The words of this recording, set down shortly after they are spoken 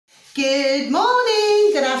Good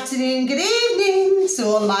morning, good afternoon, good evening to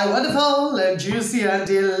all my wonderful and juicy and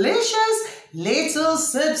delicious little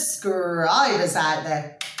subscribers out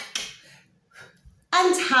there.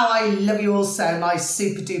 And how I love you all so, my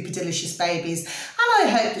super duper delicious babies. And I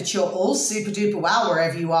hope that you're all super duper well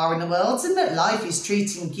wherever you are in the world and that life is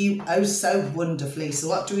treating you oh so wonderfully. So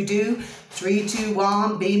what do? 3, 2,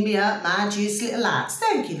 1, beam me up, my juicy little lads.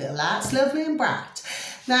 Thank you, little lads, lovely and bright.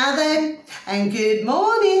 Now then, and good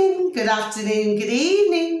morning, good afternoon, good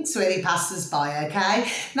evening to any passers-by, okay?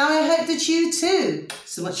 Now I hope that you too,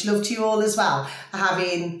 so much love to you all as well, are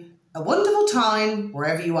having a wonderful time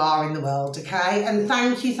wherever you are in the world, okay? And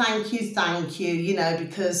thank you, you know,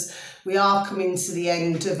 because we are coming to the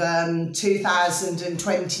end of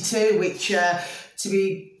 2022, which, to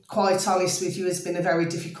be quite honest with you, has been a very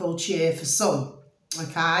difficult year for some,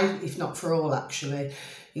 okay? If not for all, actually,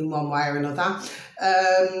 in one way or another.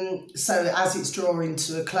 So as it's drawing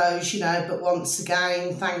to a close, you know, but once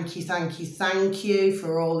again, thank you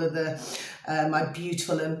for all of the my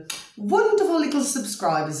beautiful and wonderful little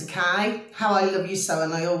subscribers, okay? How I love you so,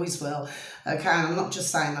 and I always will, okay? And I'm not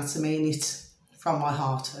just saying that, I mean it from my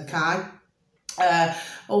heart, okay?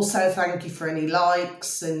 Also, thank you for any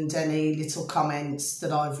likes and any little comments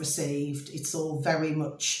that I've received. It's all very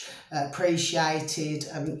much appreciated,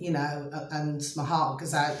 and you know, and my heart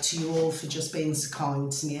goes out to you all for just being so kind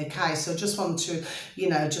to me, okay? So I just want to, you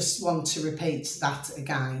know, repeat that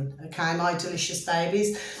again, okay, my delicious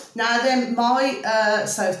babies. Now then, my,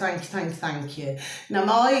 so thank you. Now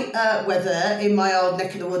my weather in my old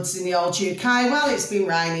neck of the woods in the old UK, well, it's been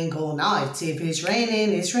raining all night. If it's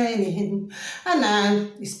raining, it's raining. And now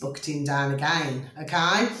it's bucketing down again,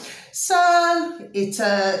 okay? So it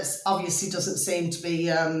obviously doesn't seem to be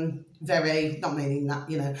very, not meaning that,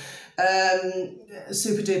 you know,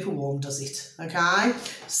 super duper warm, does it? Okay,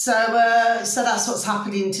 so that's what's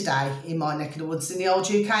happening today in my neck of the woods in the old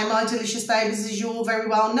UK, my delicious babies. As you all very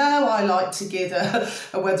well know, I like to give a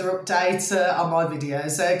weather update on my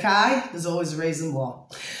videos, okay? There's always a reason why.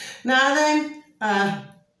 Now then,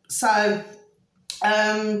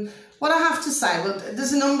 what I have to say, well,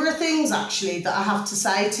 there's a number of things actually that I have to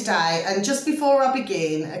say today. And just before I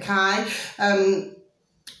begin, okay,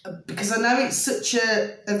 because I know it's such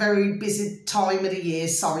a very busy time of the year,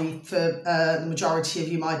 sorry for the majority of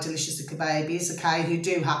you, my delicious little babies, okay, who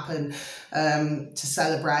do happen to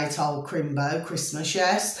celebrate old Crimbo, Christmas,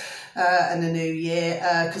 yes, and the New Year,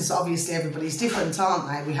 because obviously everybody's different, aren't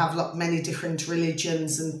they? We have many different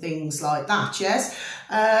religions and things like that, yes.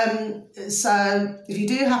 So if you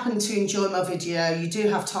do happen to enjoy my video, you do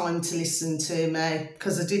have time to listen to me,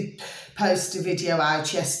 because I did post a video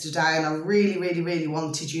out yesterday and I really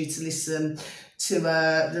wanted you to listen to,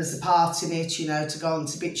 there's a part in it, you know, to go on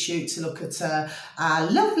to BitChute to look at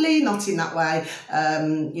our lovely, not in that way,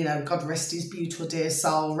 you know, God rest his beautiful dear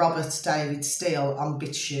soul, Robert David Steele on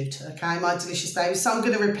BitChute, okay, my delicious baby. So I'm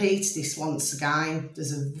going to repeat this once again.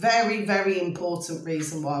 There's a very important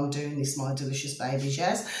reason why I'm doing this, my delicious babies,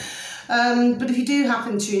 yes. But if you do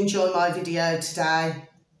happen to enjoy my video today,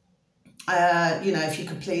 you know, if you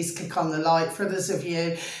could please click on the like. For others of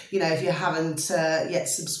you, you know, if you haven't yet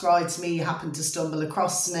subscribed to me, you happen to stumble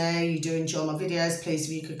across me, you do enjoy my videos, please,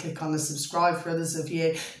 if you could click on the subscribe. For others of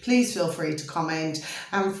you, please feel free to comment.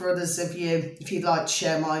 And for others of you, if you'd like to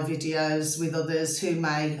share my videos with others who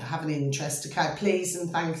may have an interest, okay, please,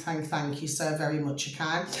 and thank you so very much,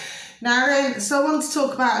 okay. Now, so I want to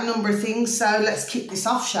talk about a number of things, so let's kick this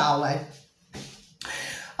off, shall we?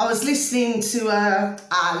 I was listening to our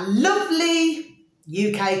lovely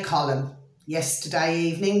UK column yesterday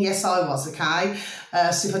evening. Yes, I was, okay?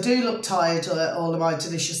 So if I do look tired, all of my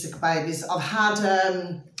delicious little babies, I've had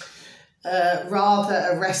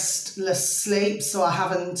rather a restless sleep, so I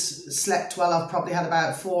haven't slept well. I've probably had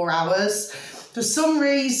about 4 hours. For some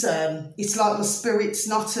reason, it's like my spirit's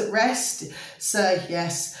not at rest. So,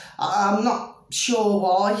 yes, I'm not sure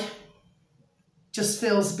why. Just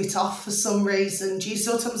feels a bit off for some reason. Do you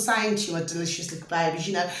see what I'm saying to you, my delicious little babies?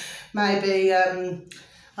 You know, maybe, I don't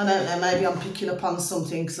know, maybe I'm picking up on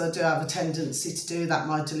something, because I do have a tendency to do that,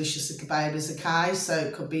 my delicious little babies, okay? So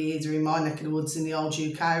it could be either in my neck of the woods in the old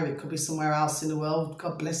UK, or it could be somewhere else in the world.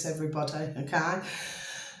 God bless everybody, okay?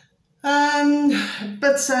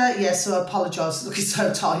 Yeah, so I apologise for looking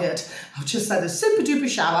so tired. I've just had a super duper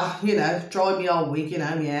shower, you know, dried me old wig, you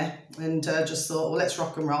know, yeah, and just thought, well, let's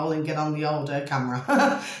rock and roll and get on the old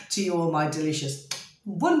camera to you all, my delicious,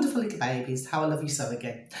 wonderful little babies. How I love you so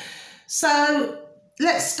again. So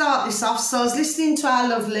let's start this off. So I was listening to our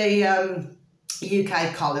lovely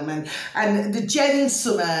UK column, and the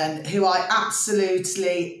gentleman who I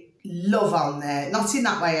absolutely love on there. Not in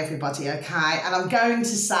that way, everybody, okay? And I'm going to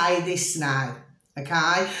say this now,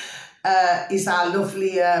 okay? Is our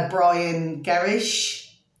lovely Brian Gerrish.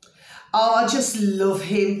 Oh, I just love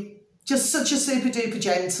him. Just such a super duper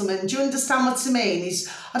gentleman. Do you understand what I mean?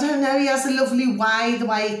 I don't know, he has a lovely way, the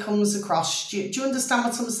way he comes across. Do you understand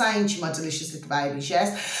what I'm saying to you, my delicious little babies?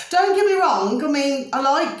 Yes. Don't get me wrong. I mean, I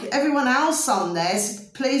like everyone else on there, so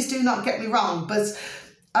please do not get me wrong. But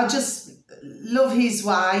I just love his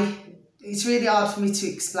way. It's really hard for me to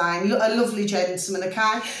explain. A lovely gentleman,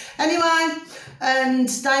 okay? Anyway, and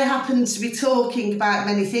they happen to be talking about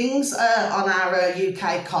many things on our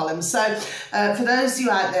UK column. So for those of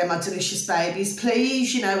you out there, my delicious babies,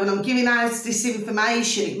 please, you know, when I'm giving out this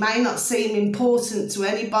information, it may not seem important to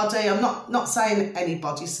anybody. I'm not saying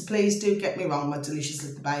anybody, so please do get me wrong, my delicious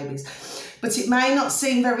little babies. But it may not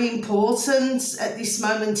seem very important at this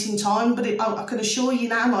moment in time, but I can assure you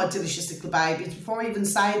now, my delicious little babies, before I even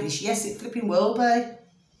say this, yes, it flipping will be.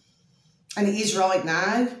 And it is right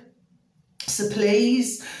now. So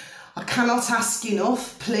please, I cannot ask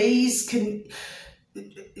enough, please, can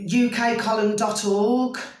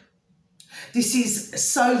ukcolumn.org. This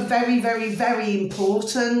is so very, very, very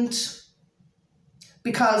important,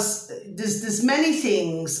 because there's many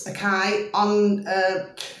things, okay, on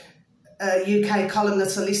UK column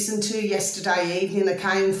that I listened to yesterday evening.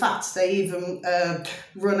 Okay, in fact, they even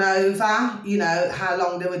run over, you know, how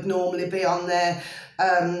long they would normally be on their,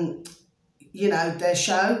 you know, their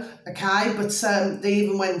show. Okay, but they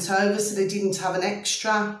even went over, so they didn't have an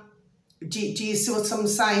extra. Do you see what I'm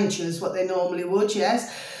saying to you? Is what they normally would,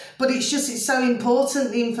 yes. But it's so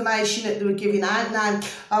important, the information that they were giving out. Now,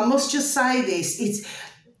 I must just say this, it's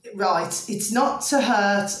not to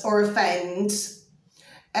hurt or offend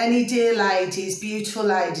any dear ladies, beautiful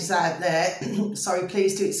ladies out there. Sorry,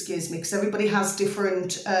 please do excuse me, because everybody has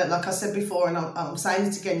different, like I said before, and I'm saying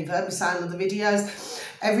it again, you've heard me say in other videos,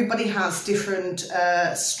 everybody has different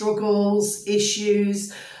struggles,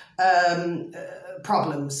 issues,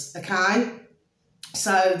 problems, okay?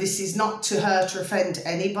 So this is not to hurt or offend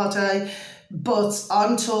anybody, but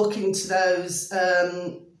I'm talking to those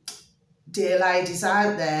dear ladies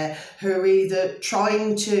out there who are either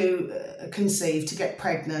trying to conceive, to get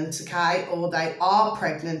pregnant, okay, or they are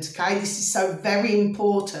pregnant, okay? This is so very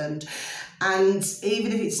important. And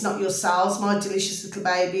even if it's not yourselves, my delicious little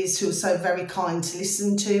babies, who are so very kind to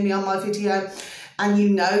listen to me on my video, and you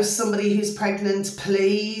know somebody who's pregnant,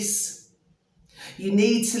 please, you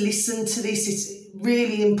need to listen to this. It's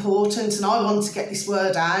really important, and I want to get this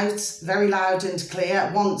word out very loud and clear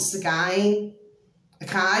once again,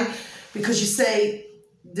 okay? Because you see,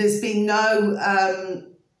 there's been no,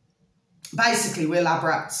 basically we're lab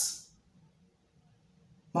rats,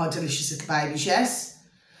 my delicious little babies, yes?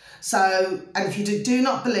 So, and if you do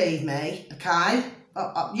not believe me, okay,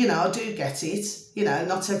 you know, I do get it, you know,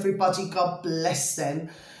 not everybody, God bless them,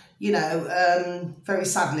 you know, very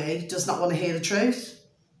sadly, does not want to hear the truth.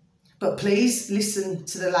 But please listen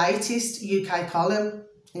to the latest UK column,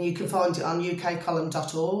 and you can find it on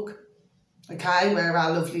ukcolumn.org. Okay, where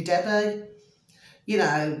our lovely Debbie, you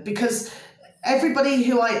know, because everybody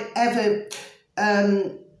who I ever,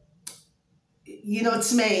 you know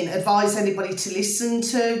what I mean, advise anybody to listen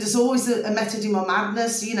to, there's always a method in my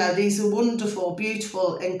madness, you know, these are wonderful,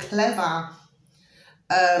 beautiful and clever,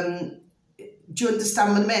 do you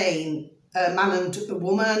understand what I mean, a man and a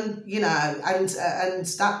woman, you know, and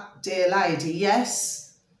that dear lady,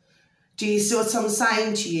 yes, do you see what I'm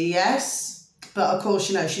saying to you, yes? But of course,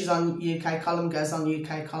 you know, she's on UK column, goes on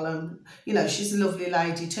UK column. You know, she's a lovely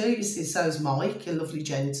lady too. You see, so's Mike, a lovely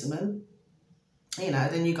gentleman. You know,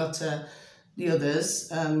 then you got the others,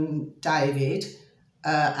 David,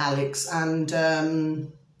 Alex, and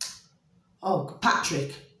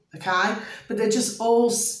Patrick. Okay, but they're just all,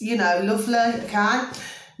 you know, lovely. Okay,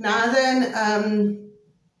 now then, and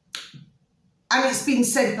it's been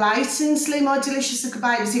said blatantly, my delicious little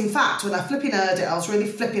babies. In fact, when I flipping heard it, I was really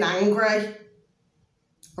flipping angry.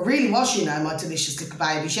 I really was, you know, my delicious little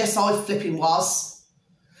babies. Yes, I flipping was.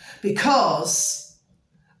 Because,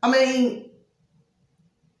 I mean,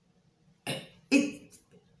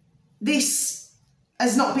 this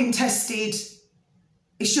has not been tested.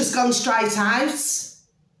 It's just gone straight out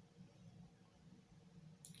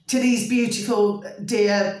to these beautiful,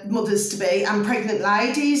 dear mothers-to-be and pregnant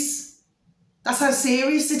ladies. That's how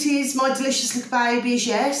serious it is, my delicious little babies,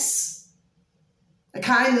 yes.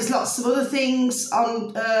 Okay, and there's lots of other things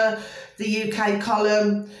on the UK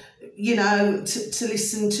column, you know, to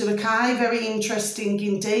listen to, okay? Very interesting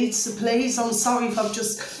indeed. So please, I'm sorry if I've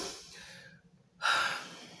just...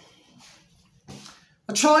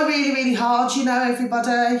 I try really, really hard, you know,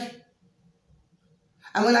 everybody.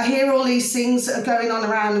 And when I hear all these things that are going on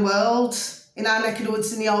around the world, in our neck of the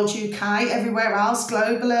woods in the old UK, everywhere else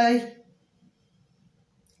globally,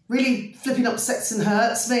 really flipping upsets and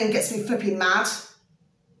hurts me and gets me flipping mad.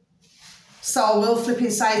 So I will flipping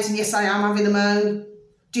say it, and yes, I am having a moan.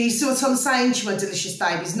 Do you see what I'm saying to you, my delicious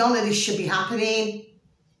babies? None of this should be happening.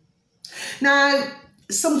 Now,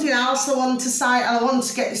 something else I want to say, and I want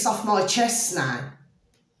to get this off my chest now.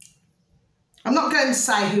 I'm not going to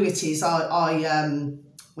say who it is.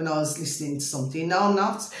 When I was listening to something, no, I'm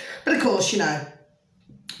not. But of course, you know,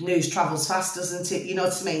 news travels fast, doesn't it? You know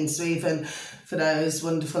what I mean? So even for those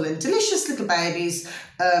wonderful and delicious little babies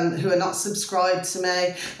who are not subscribed to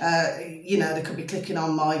me, you know, they could be clicking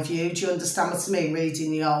on my view. Do you understand what I mean?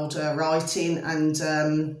 Reading the old writing and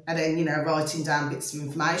then, you know, writing down bits of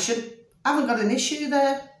information. I haven't got an issue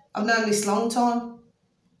there. I've known this long time.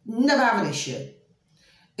 Never have an issue.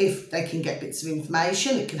 If they can get bits of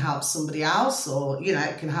information, it can help somebody else, or, you know,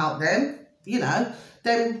 it can help them, you know,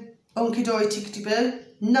 then hunky-dory tickety-boo,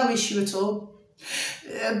 no issue at all.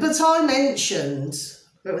 But I mentioned,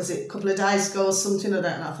 what was it, a couple of days ago or something, I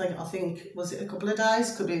don't know, I think, was it a couple of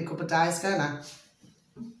days? Could be a couple of days ago now.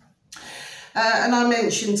 And I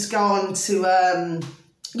mentioned to go on to,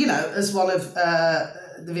 you know, as one of the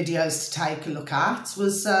videos to take a look at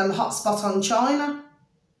was Hotspot on China.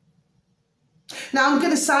 Now, I'm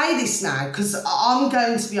going to say this now because I'm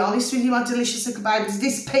going to be honest with you, my delicious little babies.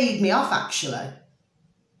 This peed me off, actually.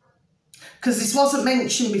 Because this wasn't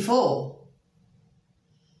mentioned before.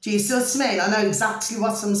 Do you see what I mean? I know exactly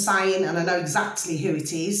what I'm saying and I know exactly who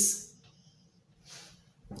it is.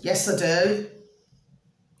 Yes, I do.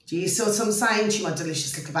 Do you see what I'm saying to you, my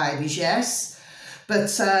delicious little babies? Yes. But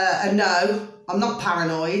no, I'm not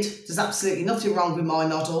paranoid. There's absolutely nothing wrong with my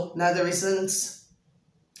noddle. No, there isn't.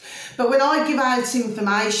 But when I give out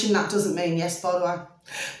information, that doesn't mean yes, by the way.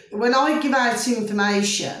 When I give out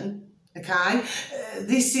information, okay,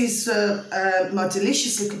 this is my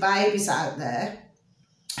delicious little babies out there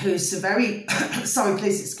who's very, sorry,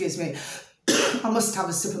 please excuse me. I must have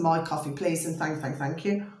a sip of my coffee, please, and thank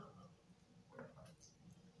you.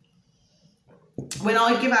 When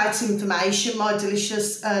I give out information, my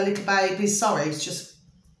delicious little babies, sorry, it's just,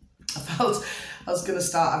 I felt I was going to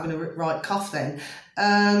start having a right cough then.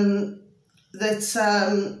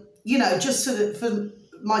 You know, just so that for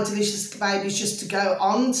my delicious babies just to go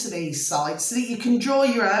on to these sites so that you can draw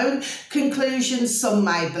your own conclusions. Some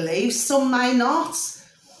may believe, some may not.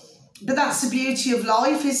 But that's the beauty of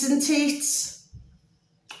life, isn't it?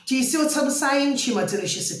 Do you see what I'm saying to you, my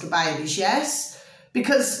delicious little babies? Yes?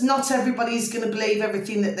 Because not everybody's going to believe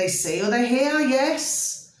everything that they see or they hear,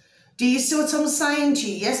 yes? Do you see what I'm saying to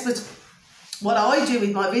you? Yes, but what I do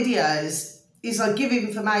with my videos is I give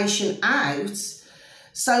information out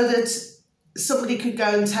so that somebody could go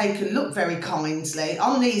and take a look very kindly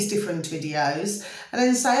on these different videos and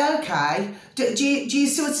then say, okay, do you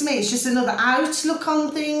see what I mean? It's just another outlook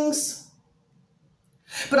on things.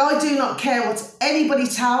 But I do not care what anybody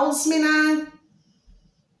tells me now.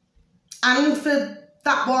 And for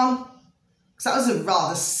that one, because that was a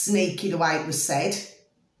rather sneaky the way it was said,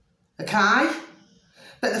 okay?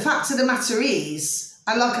 But the fact of the matter is,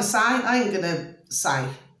 and like I say, I ain't going to say,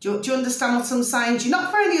 do you understand what I'm saying? Do you? Not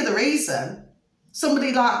for any other reason.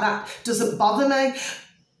 Somebody like that doesn't bother me.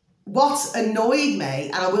 What annoyed me,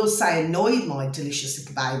 and I will say annoyed my delicious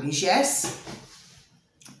little babies, yes,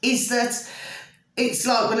 is that it's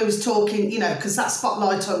like when I was talking, you know, because that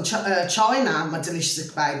spotlight on China, my delicious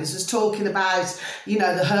little babies, was talking about, you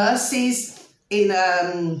know, the hearses in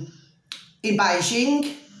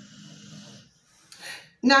Beijing.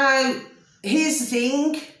 Now, here's the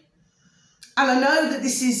thing, and I know that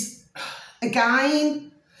this is,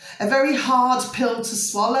 again, a very hard pill to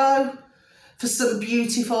swallow for some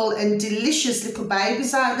beautiful and delicious little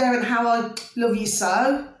babies out there, and how I love you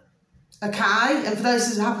so, okay? And for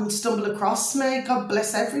those who happen to stumble across me, God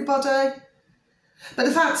bless everybody. But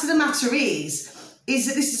the fact of the matter is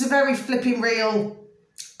that this is a very flipping real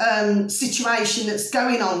situation that's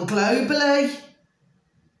going on globally,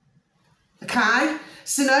 okay?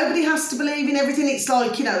 So nobody has to believe in everything. It's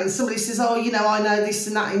like, you know, when somebody says, oh, you know, I know this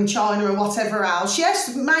and that in China and whatever else.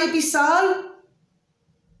 Yes, maybe so.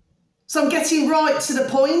 So I'm getting right to the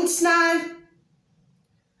point now.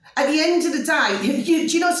 At the end of the day, do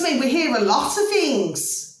you know what I mean? We hear a lot of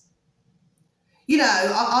things, you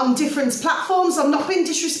know, on different platforms. I'm not being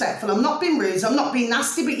disrespectful. I'm not being rude. I'm not being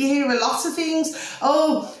nasty, but you hear a lot of things.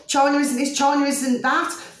 Oh, China isn't this, China isn't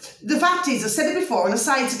that. The fact is, I said it before and I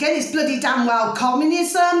say it again, it's bloody damn well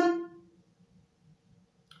communism.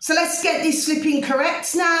 So let's get this flipping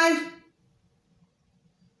correct now.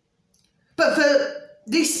 But for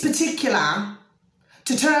this particular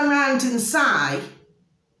to turn around and say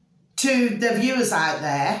to the viewers out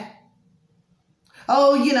there,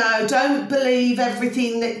 oh, you know, don't believe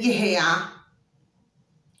everything that you hear.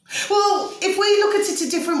 Well, if we look at it a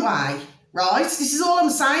different way, right, this is all I'm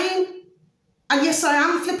saying. And yes, I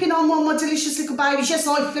am flipping on one of my delicious little babies. Yes,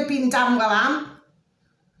 I flipping damn well am.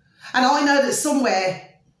 And I know that somewhere,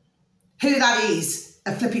 who that is,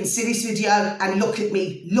 are flipping see this video and look at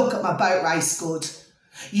me, look at my boat race good.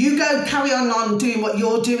 You go carry on doing what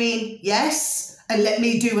you're doing, yes, and let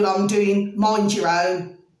me do what I'm doing, mind your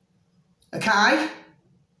own, okay?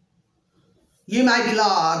 You may be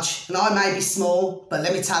large and I may be small, but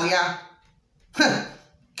let me tell you,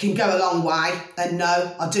 can go a long way. And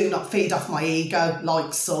no, I do not feed off my ego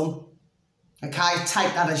like some, okay?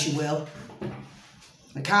 Take that as you will.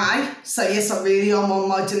 Okay, so yes, I really am on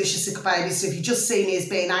my delicious little babies. So if you just see me as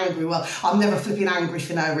being angry, well, I'm never flipping angry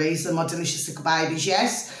for no reason. My delicious little babies,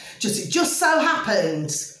 yes. It just so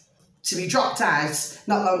happened to be dropped out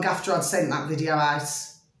not long after I'd sent that video out.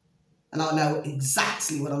 And I know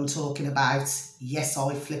exactly what I'm talking about. Yes,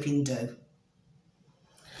 I flipping do.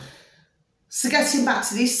 So getting back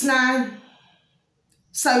to this now.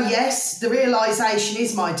 So yes, the realisation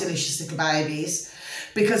is, my delicious little babies,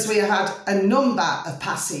 because we have had a number of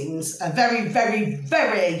passings, a very, very,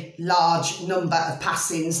 very large number of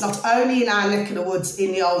passings, not only in our neck of the woods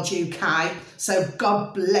in the old UK, so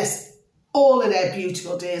God bless all of their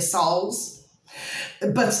beautiful dear souls,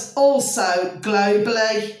 but also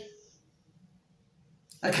globally,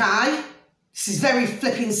 okay? This is very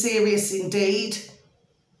flipping serious indeed.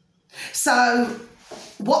 So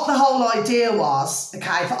what the whole idea was,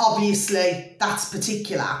 okay, for obviously that's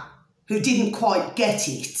particular, who didn't quite get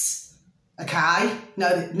it, okay? No,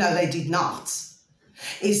 they did not.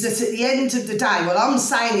 Is that at the end of the day, what I'm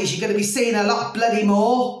saying is you're going to be seeing a lot bloody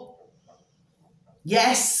more.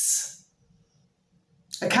 Yes.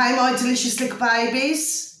 Okay, my delicious little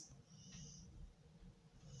babies.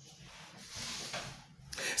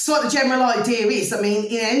 So what the general idea is, I mean,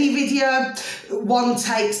 in any video, one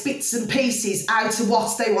takes bits and pieces out of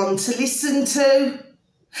what they want to listen to,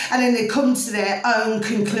 and then they come to their own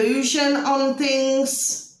conclusion on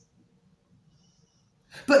things.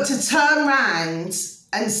 But to turn round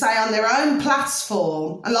and say on their own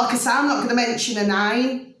platform, and like I say, I'm not going to mention a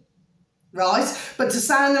name, right? But to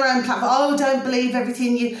say on their own platform, oh, don't believe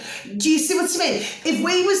everything you... Do you see what I mean? If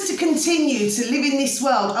we was to continue to live in this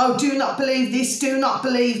world, oh, do not believe this, do not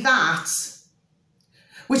believe that,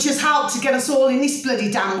 which has helped to get us all in this bloody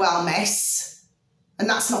damn well mess, and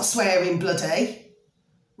that's not swearing bloody,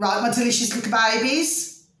 right, my delicious little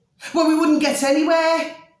babies? Well, we wouldn't get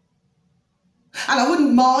anywhere. And I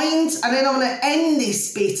wouldn't mind. And then I'm going to end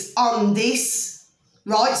this bit on this,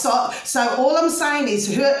 right? So all I'm saying is,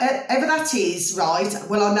 whoever that is, right,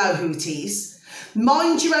 well, I know who it is.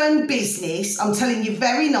 Mind your own business. I'm telling you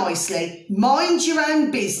very nicely, mind your own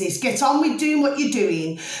business. Get on with doing what you're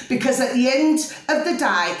doing. Because at the end of the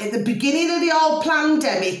day, at the beginning of the old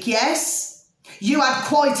pandemic, yes, you had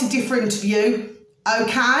quite a different view.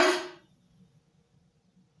 Okay,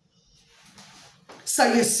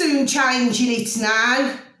 so you're soon changing it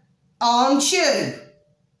now, aren't you?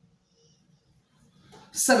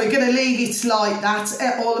 So we're going to leave it like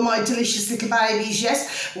that, all of my delicious little babies,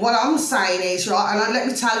 yes. What I'm saying is, right, and let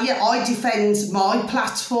me tell you, I defend my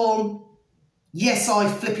platform. Yes, I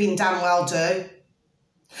flipping damn well do.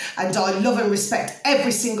 And I love and respect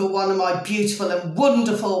every single one of my beautiful and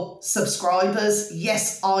wonderful subscribers.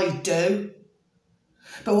 Yes, I do.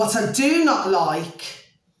 But what I do not like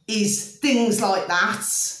is things like that.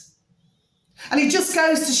 And it just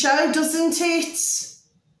goes to show, doesn't it?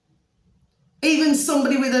 Even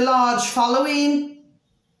somebody with a large following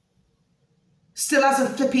still has a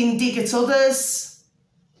flipping dig at others.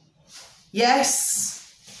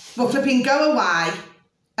 Yes. Well, flipping go away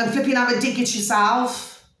and flipping have a dig at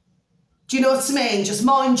yourself. Do you know what I mean? Just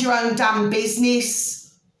mind your own damn business.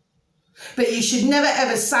 But you should never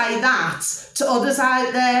ever say that to others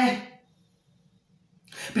out there.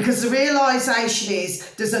 Because the realisation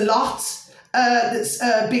is there's a lot that's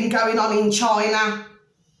been going on in China.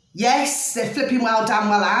 Yes, they're flipping well damn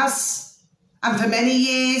well as. And for many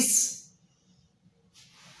years.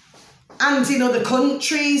 And in other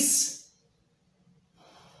countries.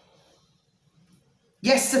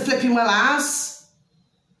 Yes, they're flipping well as.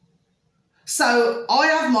 So I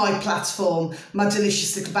have my platform, my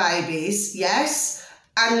delicious little babies, yes,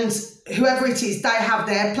 and whoever it is, they have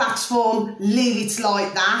their platform, leave it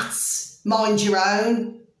like that, mind your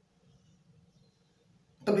own.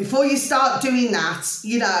 But before you start doing that,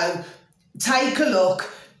 you know, take a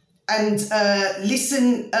look and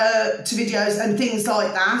listen to videos and things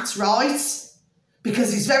like that, right?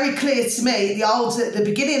 Because it's very clear to me, at the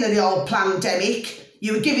beginning of the old pandemic,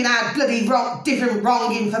 you were giving out bloody different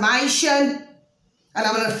wrong information. And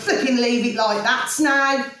I'm going to flipping leave it like that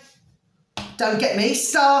now. Don't get me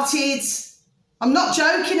started. I'm not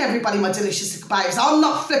joking, everybody, my delicious little babes. I'm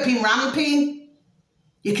not flipping ramping.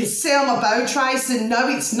 You can see on my bow trace, and no,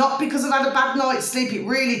 it's not because I've had a bad night's sleep. It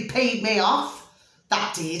really peed me off.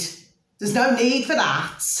 That did. There's no need for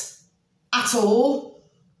that at all.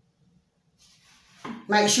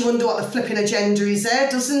 Makes you wonder what the flipping agenda is there,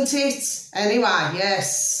 doesn't it? Anyway,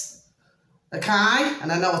 yes. Okay,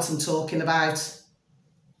 and I know what I'm talking about.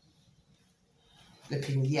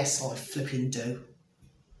 Flipping, yes, I flipping do.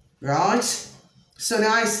 Right. So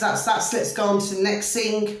nice, that's let's go on to the next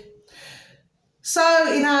thing.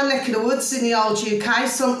 So in our neck of the woods in the old UK,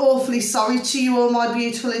 so I'm awfully sorry to you all my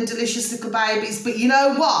beautiful and delicious little babies, but you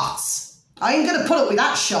know what? I ain't going to put up with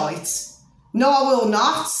that shite. No, I will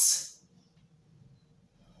not.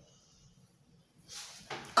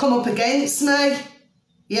 Come up against me.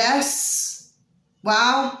 Yes.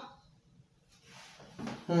 Well.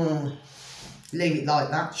 Leave it like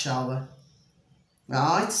that, shall we?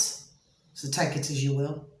 Right. So take it as you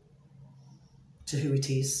will. To who it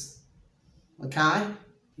is. Okay?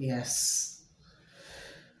 Yes.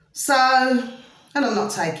 So, and I'm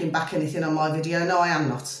not taking back anything on my video. No, I am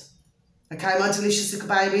not. Okay, my delicious little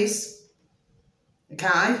babies.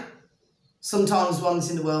 Okay? Sometimes ones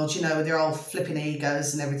in the world, you know, with their old flipping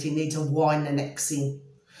egos and everything, need to wind their necks in.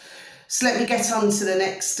 So let me get on to the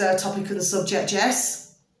next topic and subject,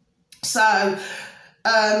 yes? So,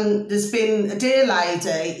 there's been a dear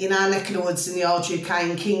lady in our neck of the woods in the old UK,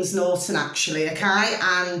 in Kings Norton actually, okay?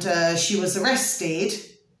 And she was arrested,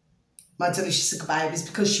 my delicious little babies,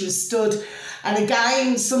 because she was stood. And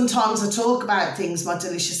again, sometimes I talk about things, my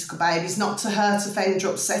delicious little babies, not to hurt, offend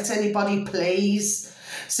or upset anybody, please.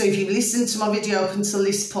 So if you've listened to my video up until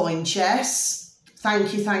this point, yes,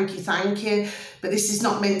 thank you, thank you, thank you. But this is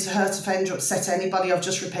not meant to hurt, offend or upset anybody. I've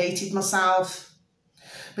just repeated myself.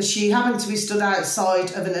 But she happened to be stood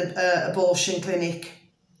outside of an abortion clinic,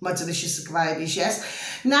 my delicious little babies, yes.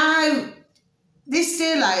 Now, this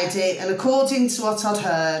dear lady, and according to what I'd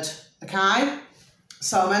heard, okay,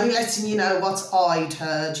 so I'm only letting you know what I'd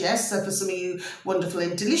heard, yes. So for some of you wonderful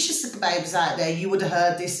and delicious little babies out there, you would have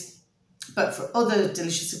heard this. But for other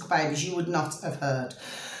delicious little babies, you would not have heard.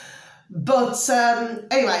 But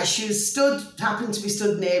anyway, she was happened to be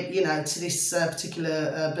stood near, you know, to this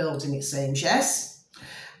particular building, it seems, yes.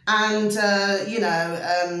 And, you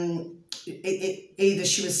know, either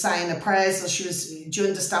she was saying her prayers or she was, do you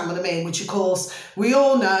understand what I mean? Which, of course, we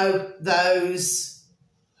all know those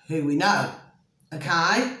who we know,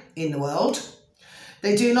 okay, in the world.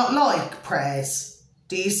 They do not like prayers.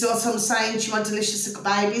 Do you see what I'm saying to my delicious little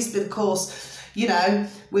babies? But of course, you know,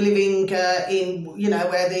 we're living in, you know,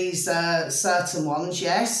 where these certain ones,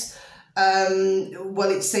 yes, well,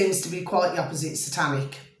 it seems to be quite the opposite,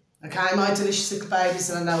 satanic. Okay, my delicious little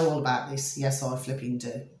babies, and I know all about this. Yes, I flipping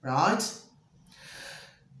do, right?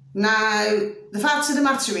 Now, the fact of the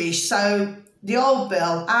matter is, so the old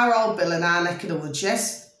Bill, our old Bill in our neck of the woods,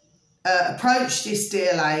 yes, approached this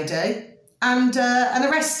dear lady and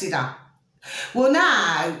arrested her. Well,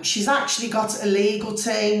 now she's actually got a legal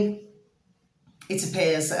team, it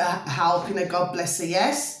appears, helping her, God bless her,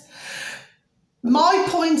 yes. My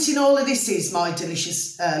point in all of this is, my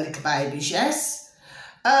delicious little babies, yes,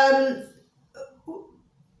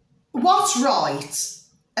 what's right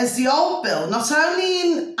as the old Bill, not only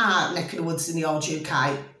in our neck of the woods in the old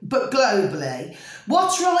UK, but globally,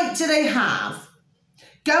 what right do they have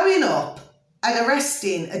going up and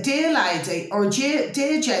arresting a dear lady or a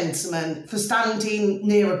dear gentleman for standing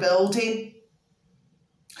near a building?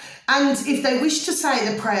 And if they wish to say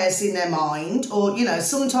the prayers in their mind, or, you know,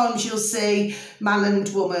 sometimes you'll see man and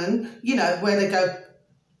woman, you know, where they go,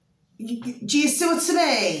 do you see what I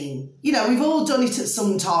mean? You know, we've all done it at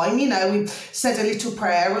some time, you know, we've said a little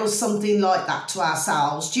prayer or something like that to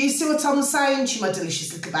ourselves. Do you see what I'm saying to you, my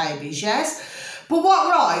delicious little babies, yes? But what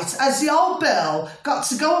right has the old Bill got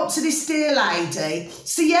to go up to this dear lady?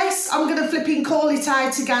 So yes, I'm going to flipping call it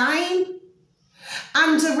out again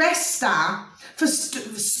and arrest her for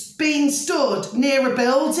being stood near a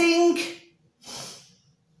building.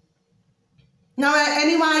 Now,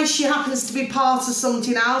 anyway, she happens to be part of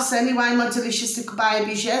something else anyway, my delicious little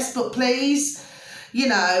babies, yes, but please, you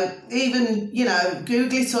know, even, you know,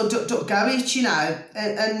 Google it or DuckDuckGo it, you know,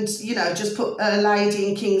 and, you know, just put a lady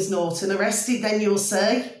in Kings Norton arrested, then you'll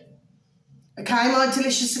see. Okay, my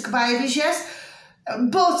delicious little babies, yes?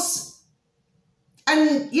 But,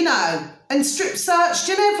 and, you know, and strip searched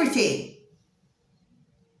and everything.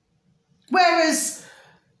 Whereas,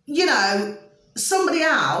 you know, somebody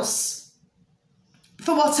else,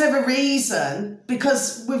 for whatever reason,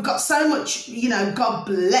 because we've got so much, you know, God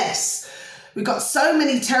bless, we've got so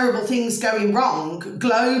many terrible things going wrong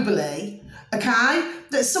globally, okay,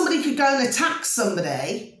 that somebody could go and attack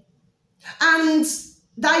somebody and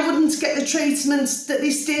they wouldn't get the treatment that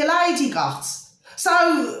this dear lady got.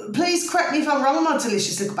 So please correct me if I'm wrong, my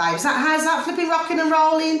delicious little babes. How's that flipping rocking and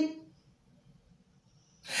rolling?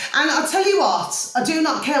 And I'll tell you what, I do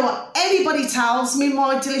not care what anybody tells me,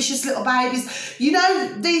 my delicious little babies. You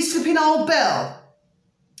know, these flipping old Bill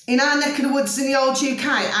in our neck of the woods in the old UK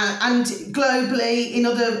and globally in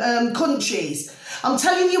other countries. I'm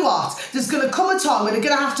telling you what, there's going to come a time where they're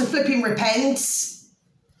going to have to flipping repent.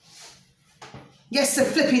 Yes, there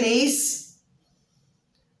flipping is.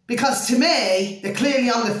 Because to me, they're clearly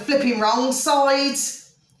on the flipping wrong side.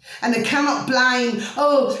 And they cannot blame,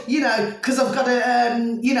 oh, you know, because I've got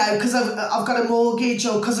a, you know, because I've got a mortgage,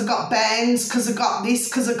 or because I've got bands, because I've got this,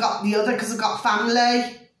 because I've got the other, because I've got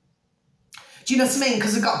family. Do you know what I mean?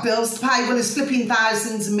 Because I've got bills to pay. Well, there's flipping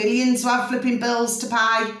thousands and millions who have flipping bills to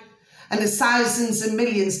pay. And there's thousands and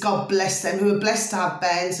millions, God bless them, who are blessed to have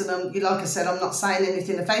bands. And like I said, I'm not saying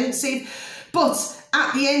anything offensive. But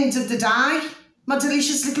at the end of the day, my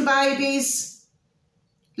delicious little babies,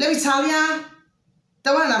 let me tell you, they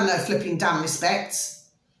won't have no flipping damn respect.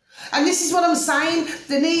 And this is what I'm saying.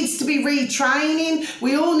 There needs to be retraining.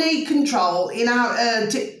 We all need control in our,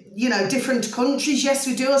 you know, different countries. Yes,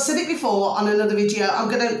 we do. I said it before on another video. I'm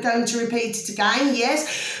going to repeat it again.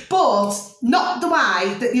 Yes, but not the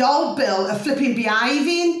way that the old Bill are flipping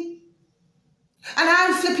behaving. And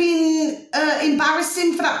how flipping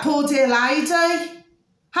embarrassing for that poor dear lady.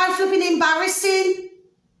 How flipping embarrassing.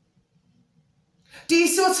 Do you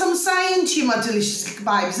see what I'm saying to you, my delicious little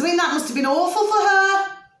babies? I mean, that must have been awful for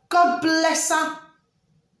her. God bless her.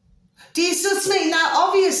 Do you see what I mean? Now,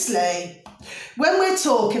 obviously, when we're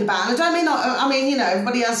talking about, I mean, you know,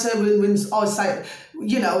 everybody else, when I say,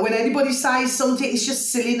 you know, when anybody says something, it's just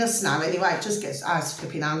silliness now anyway. It just gets out of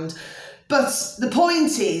flipping hand. But the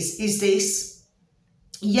point is this.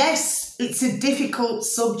 Yes, it's a difficult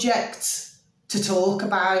subject to talk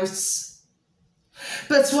about.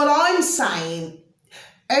 But what I'm saying,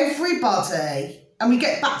 everybody, and we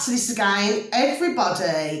get back to this again,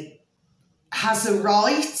 everybody has a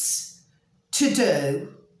right to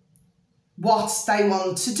do what they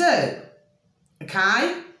want to do,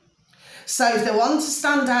 okay? So if they want to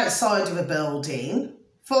stand outside of a building,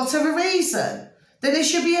 for whatever reason, then they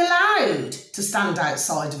should be allowed to stand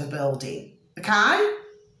outside of a building, okay?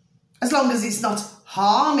 As long as it's not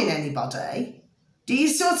harming anybody. Do you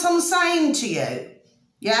see what I'm saying to you?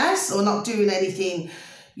 Yes? Or not doing anything,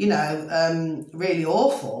 you know, really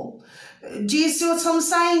awful. Do you see what I'm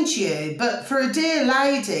saying to you? But for a dear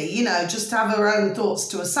lady, you know, just to have her own thoughts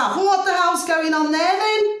to herself, well, what the hell's going on there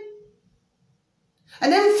then?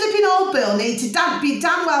 And then flipping old Bill need to be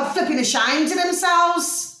damn well flipping ashamed of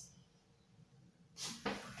themselves.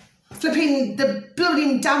 Flipping the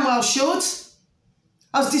bloody damn well should.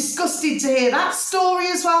 I was disgusted to hear that story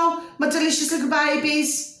as well, my delicious little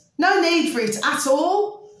babies. No need for it at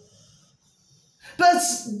all. But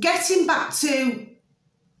getting back to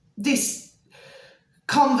this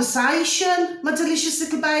conversation, my delicious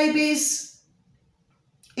little babies,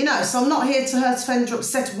 you know, so I'm not here to hurt, offend, or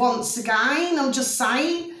upset once again. I'm just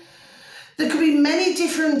saying there could be many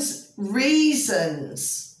different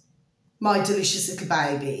reasons, my delicious little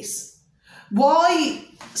babies, why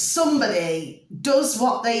somebody does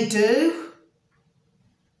what they do.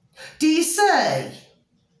 Do you see?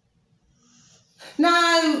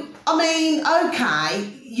 Now, I mean, okay,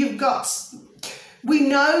 we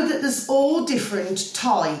know that there's all different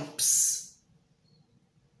types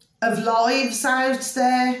of lives out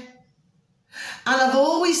there. And I've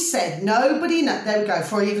always said, there we go,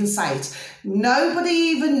 before I even say it, nobody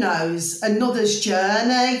even knows another's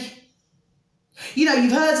journey. You know,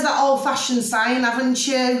 you've heard of that old-fashioned saying, haven't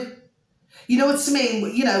you? You know what I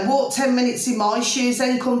mean? You know, walk 10 minutes in my shoes,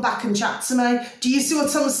 then come back and chat to me. Do you see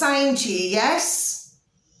what I'm saying to you? Yes?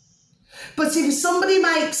 But if somebody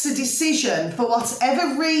makes a decision for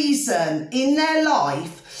whatever reason in their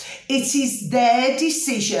life, it is their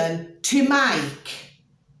decision to make.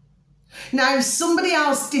 Now, if somebody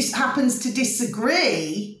else happens to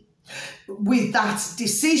disagree with that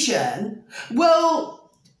decision, well,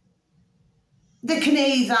 they can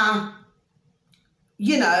either,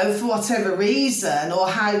 you know, for whatever reason or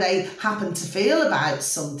how they happen to feel about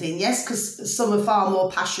something, yes, because some are far more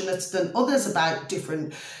passionate than others about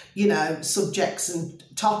different, you know, subjects and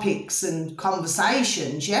topics and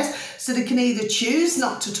conversations, yes, so they can either choose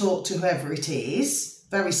not to talk to whoever it is,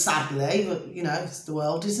 very sadly, but, you know, it's the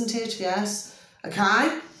world, isn't it, yes,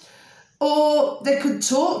 okay? Or they could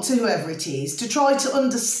talk to whoever it is to try to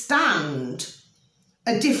understand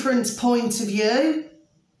a different point of view.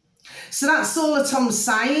 So that's all that I'm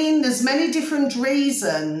saying. There's many different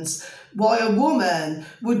reasons why a woman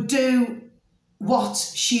would do what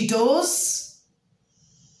she does.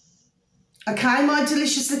 Okay, my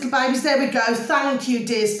delicious little babies, there we go. Thank you,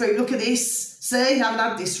 dear spirit. Look at this. See, I haven't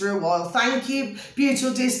had this for a while. Thank you,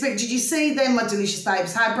 beautiful dear spirit. Did you see them, my delicious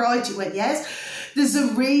babies? How bright it went, yes? There's a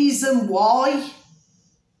reason why.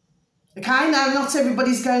 Okay, now not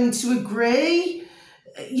everybody's going to agree,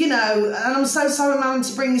 you know, and I'm so sorry, Mum,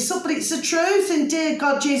 to bring this up, but it's the truth, and dear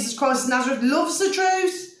God, Jesus Christ of Nazareth loves the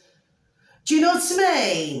truth. Do you know what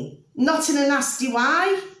I mean? Not in a nasty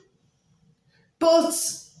way, but,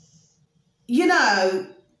 you know,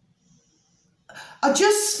 I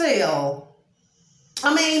just feel,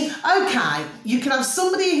 I mean, okay, you can have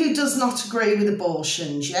somebody who does not agree with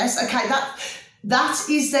abortions, yes? Okay, that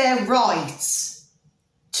is their right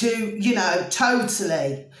to, you know,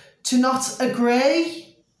 totally, to not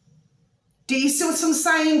agree. Do you see what I'm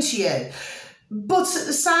saying to you? But at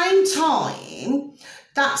the same time,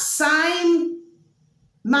 that same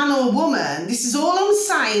man or woman, this is all I'm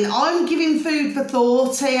saying, I'm giving food for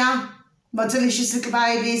thought here, my delicious little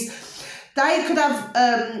babies. They could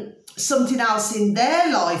have something else in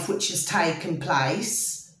their life which has taken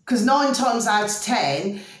place, because 9 times out of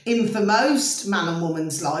 10, for most man and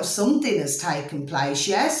woman's life, something has taken place,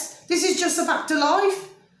 yes? This is just a fact of life.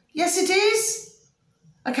 Yes, it is.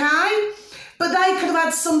 Okay? But they could have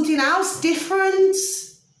had something else different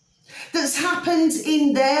that's happened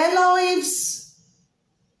in their lives.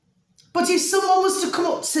 But if someone was to come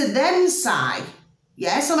up to them and say,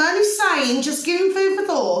 yes, I'm only saying, just giving food for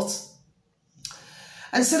thought,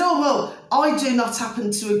 and said, oh, well, I do not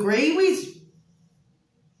happen to agree with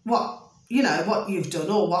what, you know, what you've done,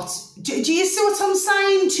 or what, do you see what I'm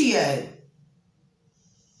saying to you?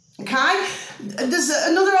 Okay? There's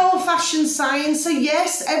another old-fashioned saying, so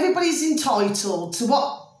yes, everybody's entitled to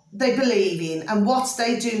what they believe in and what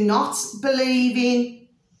they do not believe in.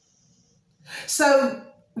 So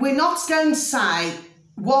we're not going to say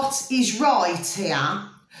what is right here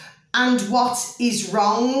and what is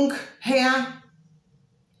wrong here.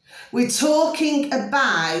 We're talking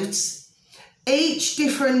about each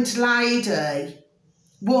different lady,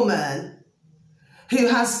 woman, who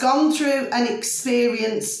has gone through an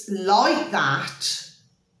experience like that,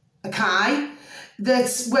 okay,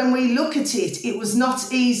 that when we look at it, it was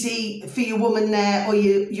not easy for your woman there or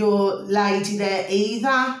your lady there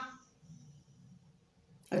either,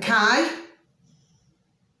 okay?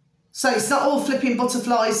 So it's not all flipping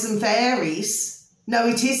butterflies and fairies. No,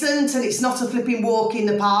 it isn't, and it's not a flipping walk in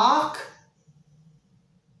the park.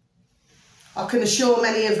 I can assure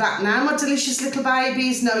many of that now, my delicious little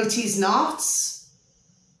babies. No, it is not.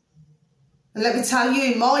 And let me tell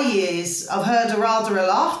you, in my years, I've heard rather a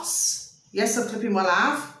lot. Yes, I flipping well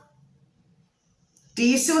have. Do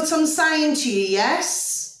you see what I'm saying to you?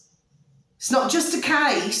 Yes. It's not just a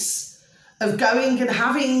case of going and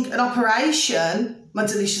having an operation, my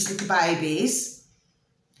delicious little babies,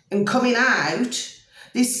 and coming out.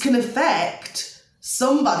 This can affect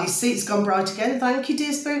somebody. See, it's gone bright again. Thank you,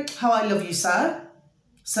 dear spirit. How I love you so.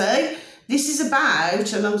 See, this is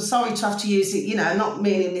about, and I'm sorry to have to use it, you know, not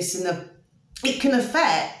meaning this in a, it can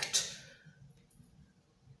affect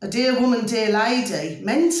a dear woman, dear lady,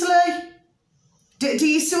 mentally. Do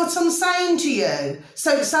you see what I'm saying to you?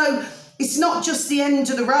 So it's not just the end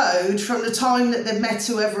of the road from the time that they've met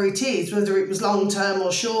whoever it is, whether it was long term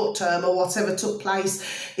or short term or whatever took place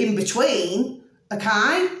in between.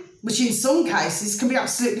 Okay, which in some cases can be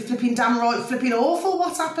absolutely flipping damn right flipping awful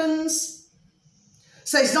what happens.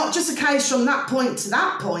 So it's not just a case from that point to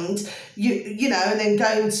that point, you know, and then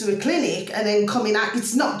going to a clinic and then coming out.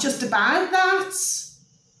 It's not just about that.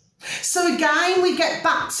 So again, we get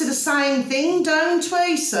back to the same thing, don't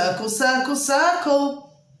we? Circle, circle,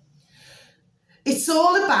 circle. It's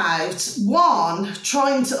all about one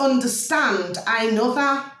trying to understand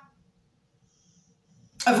another,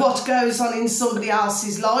 of what goes on in somebody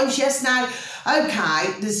else's lives. Yes, now,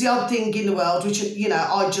 okay, there's the odd thing in the world which, you know,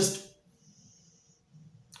 I just,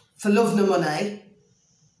 for love nor money,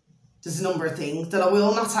 there's a number of things that I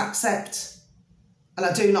will not accept, and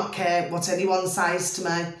I do not care what anyone says to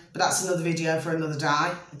me, but that's another video for another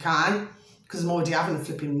day, okay? Because I'm already having a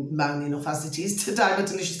flipping moan enough as it is today, my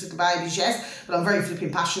delicious little babies, yes, but I'm very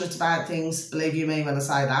flipping passionate about things, believe you me when I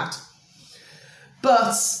say that.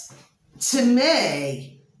 But to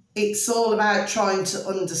me, it's all about trying to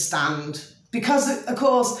understand, because, of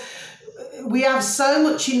course, we have so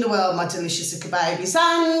much in the world, my delicious little babies,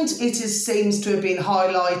 and it seems to have been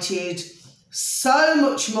highlighted So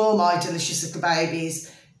much more, my delicious little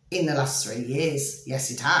babies, in the last 3 years.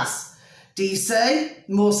 Yes, it has. Do you see?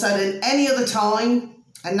 More so than any other time.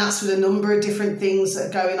 And that's with a number of different things that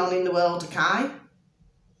are going on in the world, okay?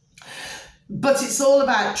 But it's all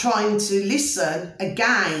about trying to listen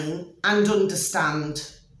again and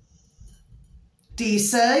understand. Do you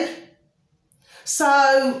see?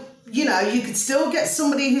 So, you know, you could still get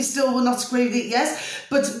somebody who still will not agree with it, yes,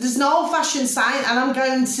 but there's an old-fashioned saying, and I'm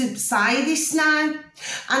going to say this now,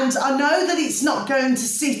 and I know that it's not going to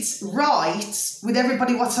sit right with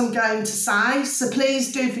everybody what I'm going to say, so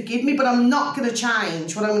please do forgive me, but I'm not going to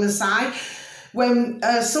change what I'm going to say. When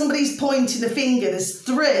somebody's pointing a finger, there's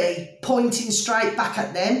 3 pointing straight back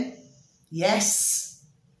at them. Yes.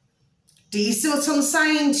 Do you see what I'm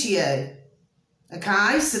saying to you?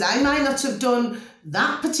 Okay, so they may not have done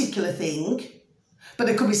that particular thing, but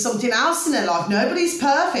it could be something else in their life. Nobody's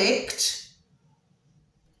perfect.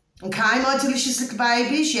 Okay, my delicious little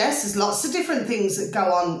babies, yes, there's lots of different things that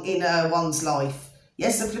go on in one's life.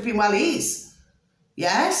 Yes, there flipping well is.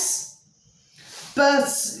 Yes. But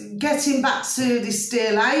getting back to this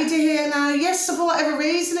dear lady here now, yes, so for whatever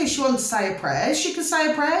reason, if she wants to say a prayer, she can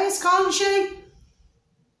say a prayer, can't she?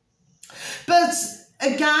 But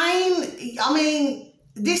again, I mean,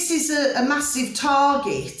 this is a massive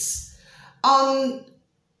target on,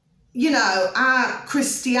 you know, our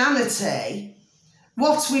Christianity,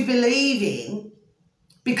 what we believe in,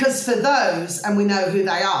 because for those, and we know who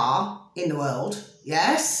they are in the world,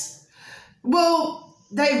 yes, well,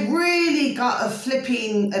 they've really got a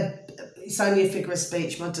flipping, it's only a figure of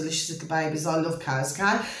speech, my delicious little babies, I love cows,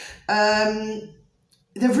 okay?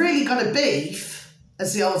 They've really got a beef,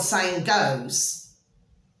 as the old saying goes,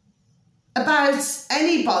 about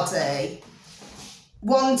anybody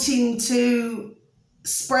wanting to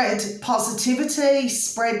spread positivity,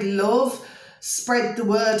 spread love, spread the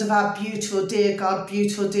word of our beautiful dear God,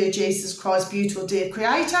 beautiful dear Jesus Christ, beautiful dear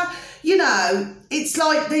Creator. You know, it's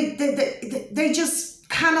like they just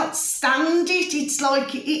cannot stand it. It's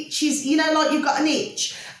like it itches, you know, like you've got an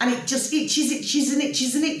itch and it just itches and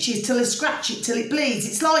itches and itches till they scratch it till it bleeds.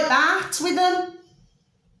 It's like that with them.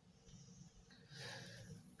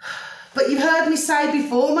 But you've heard me say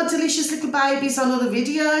before, my delicious little babies, on other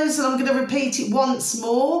videos, and I'm going to repeat it once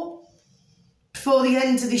more before the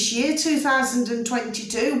end of this year,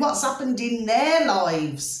 2022, what's happened in their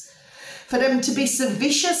lives for them to be so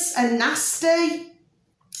vicious and nasty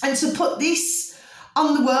and to put this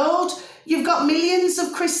on the world. You've got millions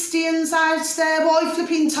of Christians out there. Why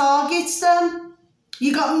flipping targets them?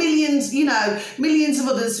 You got millions, you know, millions of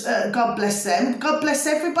others. God bless them. God bless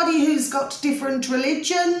everybody who's got different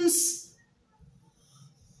religions.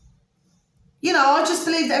 You know, I just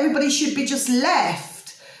believe that everybody should be just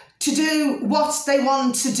left to do what they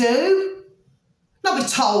want to do, not be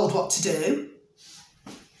told what to do.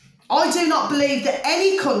 I do not believe that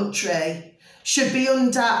any country should be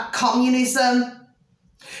under communism.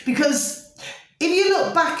 Because if you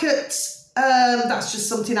look back at, that's just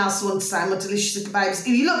something else I want to say, my delicious little babies. If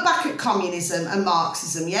you look back at communism and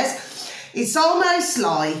Marxism, yes, it's almost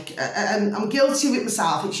like, and I'm guilty of it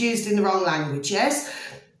myself, it's used in the wrong language, yes.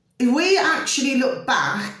 If we actually look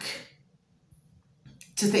back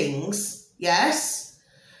to things, yes,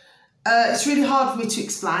 it's really hard for me to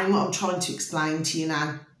explain what I'm trying to explain to you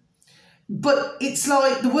now. But it's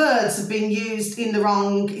like the words have been used in the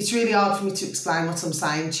wrong. It's really hard for me to explain what I'm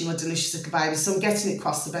saying to you, my delicious little baby. So I'm getting it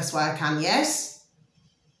across the best way I can, yes?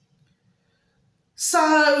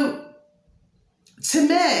 So, to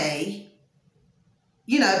me,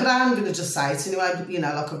 you know, but I'm going to just say it anyway, you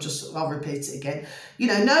know, like I'll repeat it again. You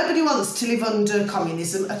know, nobody wants to live under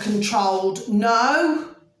communism, a controlled,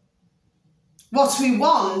 no. What we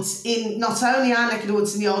want in not only our neck of the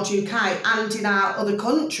woods in the old UK and in our other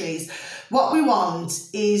countries, what we want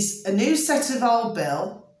is a new set of old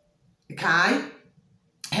Bill, okay,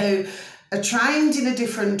 who are trained in a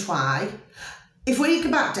different way. If we go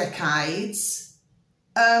back decades,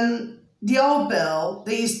 the old Bill,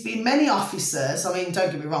 there used to be many officers, I mean,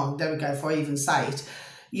 don't get me wrong, there we go, before I even say it,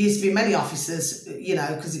 used to be many officers, you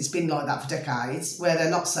know, because it's been like that for decades, where they're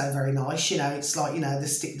not so very nice, you know, it's like, you know, they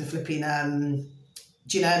stick the flipping,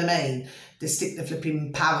 do you know what I mean? They stick the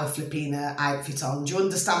flipping power flipping outfit on. Do you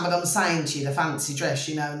understand what I'm saying to you? The fancy dress,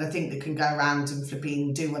 you know, and they think they can go around and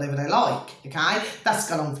flipping do whatever they like, okay? That's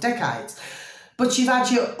gone on for decades. But you've had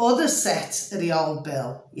your other set of the old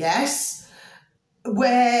Bill, yes,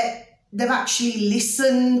 where they've actually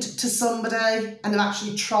listened to somebody and they've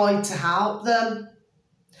actually tried to help them.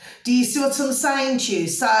 Do you see what I'm saying to you?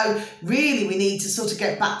 So really we need to sort of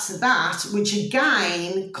get back to that, which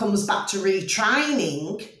again comes back to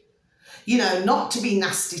retraining. you know, not to be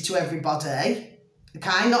nasty to everybody,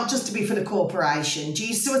 okay, not just to be for the corporation, do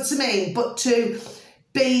you see what I mean? But to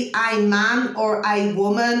be a man or a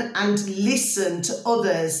woman and listen to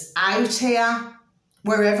others out here,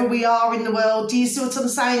 wherever we are in the world. Do you see what I'm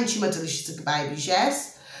saying to you, my delicious little babies?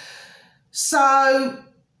 Yes? So,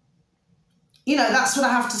 you know, that's what I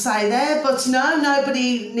have to say there. But no,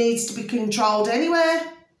 nobody needs to be controlled anywhere.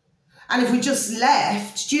 And if we just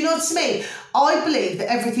left, do you know what I mean? I believe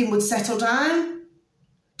that everything would settle down.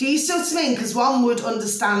 Do you see what I mean? Because one would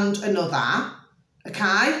understand another,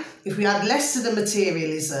 okay? If we had less of the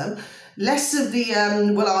materialism, less of the,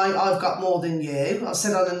 well, I've got more than you. I've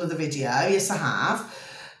said on another video, yes, I have.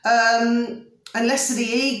 And less of the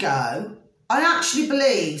ego, I actually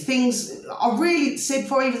believe things, I really, see,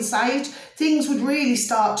 before I even say it, things would really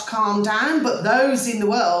start to calm down. But those in the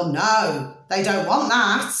world, no, they don't want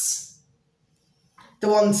that. They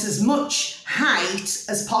want as much hate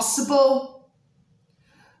as possible.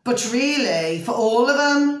 But really, for all of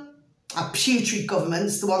them, our putrid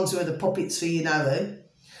governments, the ones who are the puppets for you know who,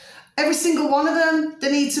 every single one of them,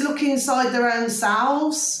 they need to look inside their own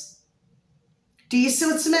selves. Do you see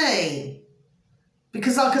what I mean?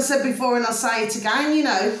 Because like I said before, and I'll say it again, you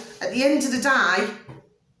know, at the end of the day,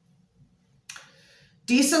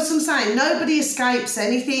 do you see what I'm saying? Nobody escapes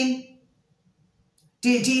anything. Do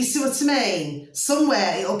you see what I mean?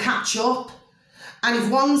 Somewhere it'll catch up. And if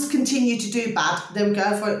one's continue to do bad, there we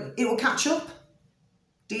go for it. It will catch up.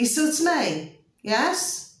 Do you see what I mean?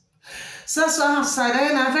 Yes? So that's what I have to say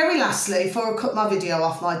there. Now, very lastly, before I cut my video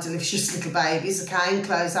off, my delicious little babies, okay, and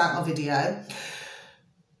close out my video.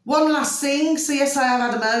 One last thing. So yes, I have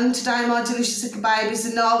had a moan today, my delicious little babies,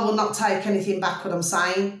 and no, I will not take anything back what I'm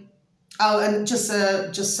saying. Oh, and just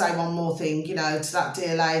say one more thing, you know, to that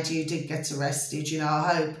dear lady who did get arrested, you know,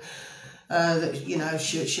 I hope that, you know,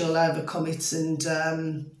 she'll overcome it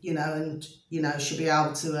and, you know, she'll be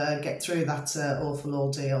able to get through that awful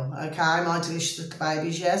ordeal. Okay, my delicious little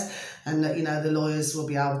babies, yes, and, you know, the lawyers will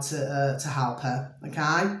be able to help her,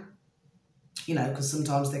 okay? You know, because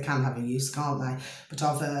sometimes they can have a use, can't they? But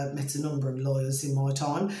I've met a number of lawyers in my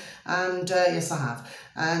time, and yes, I have.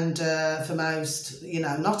 And for most, you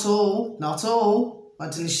know, not all, my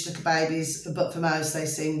delicious little babies, but for most, they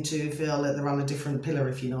seem to feel that they're on a different pillar,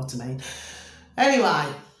 if you know what I mean. Anyway,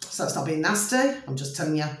 so that's not being nasty. I'm just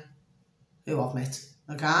telling you who I've met,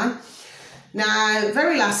 okay? Now,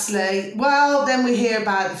 very lastly, well, then we hear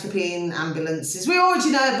about the flipping ambulances. We already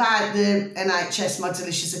know about the NHS, my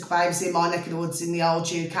delicious little babies, in my neck of the woods in the old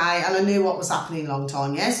UK, and I knew what was happening a long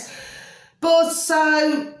time, yes? But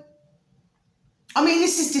so, I mean,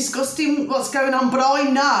 this is disgusting what's going on, but I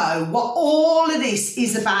know what all of this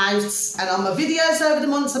is about, and on my videos over the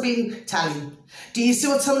months I've been telling. Do you see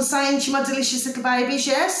what I'm saying to you, my delicious little babies,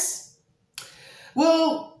 yes?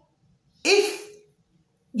 Well, if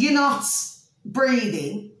you're not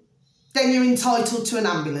breathing, then you're entitled to an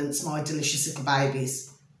ambulance, my delicious little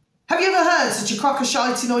babies. Have you ever heard such a crock of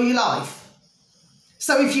shite in all your life?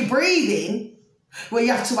 So if you're breathing, well,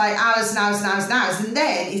 you have to wait hours and hours and hours and hours, and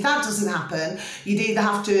then if that doesn't happen, you'd either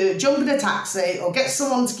have to jump in a taxi or get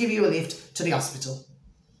someone to give you a lift to the hospital.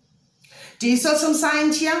 Do you see what I'm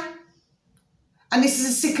saying to you? And this is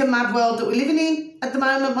a sick and mad world that we're living in at the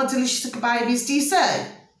moment, my delicious little babies. Do you see?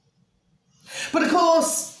 But of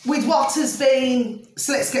course, with what has been,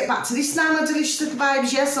 so let's get back to this now, my delicious little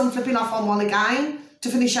babies. Yes, I'm flipping off on one again to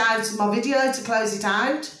finish out my video, to close it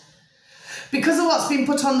out. Because of what's been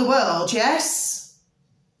put on the world, yes,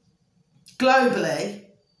 globally,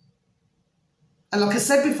 and like I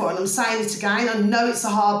said before, and I'm saying it again, I know it's a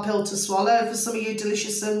hard pill to swallow for some of you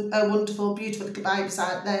delicious and wonderful, beautiful little babies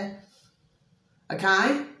out there,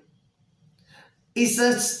 okay, is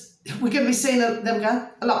that we're going to be seeing, there we go,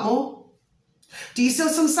 a lot more. Do you see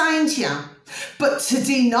what I'm saying to you? But to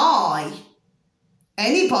deny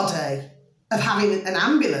anybody of having an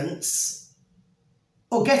ambulance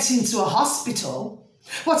or getting to a hospital,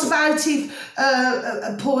 what about if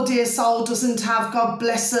a poor dear soul doesn't have, God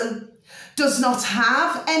bless them, does not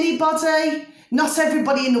have anybody? Not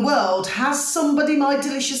everybody in the world has somebody, my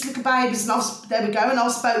delicious little babies, and there we go, and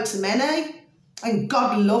I've spoke to many, and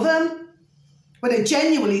God love them, but they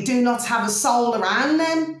genuinely do not have a soul around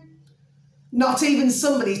them. Not even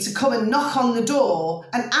somebody to come and knock on the door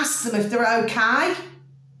and ask them if they're okay.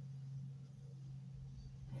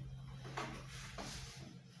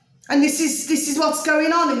 And this is what's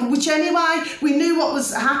going on, which anyway, we knew what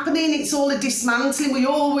was happening. It's all a dismantling. We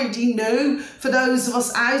already knew, for those of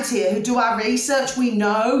us out here who do our research, we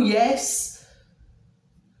know, yes.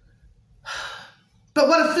 But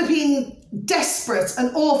what a flipping desperate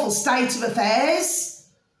and awful state of affairs.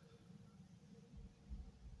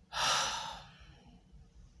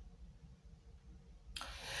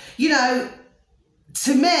 know,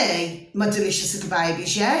 to me, my delicious little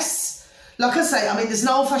babies, yes. Like I say, I mean, there's an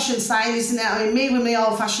old-fashioned saying, isn't it? I mean, me with my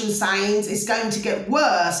old-fashioned sayings, it's going to get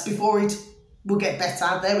worse before it will get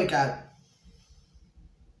better. There we go.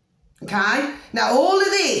 Okay? Now, all of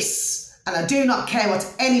this, and I do not care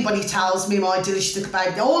what anybody tells me, my delicious little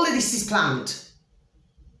baby, all of this is planned.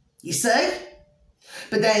 You see?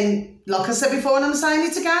 But then, like I said before, and I'm saying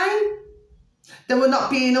it again, there will not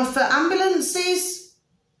be enough for ambulances.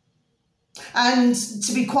 And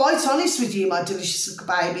to be quite honest with you, my delicious little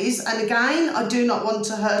babies, and again, I do not want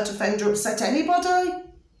to hurt, offend, or upset anybody.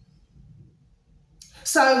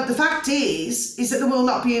 So the fact is that there will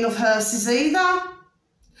not be enough hearses either.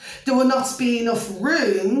 There will not be enough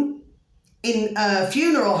room in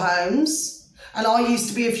funeral homes. And I used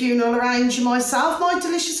to be a funeral arranger myself, my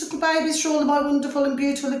delicious little babies, for all of my wonderful and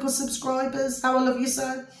beautiful little subscribers. How I love you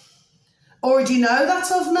so. Already know that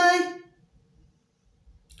of me.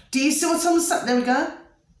 Do you see what I'm saying? There we go.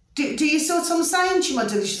 Do you see what I'm saying to you, my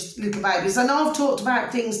delicious little babies? I know I've talked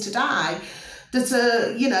about things today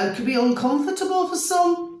that, you know, could be uncomfortable for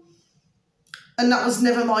some. And that was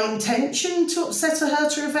never my intention to upset or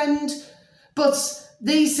hurt or offend. But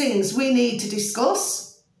these things we need to discuss.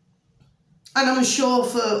 And I'm sure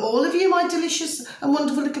for all of you, my delicious and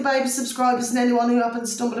wonderful little baby subscribers, and anyone who happens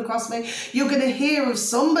to stumble across me, you're going to hear of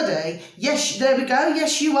somebody. Yes, there we go.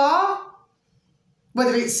 Yes, you are.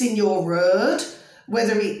 Whether it's in your road,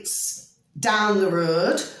 whether it's down the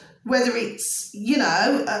road, whether it's, you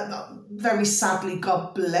know, very sadly,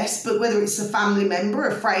 God bless, but whether it's a family member,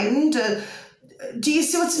 a friend, do you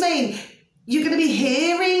see what I mean? You're going to be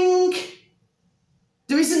hearing.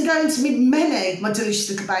 There isn't going to be many, my delicious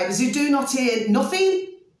little babies, who do not hear nothing.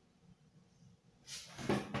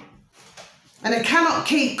 And I cannot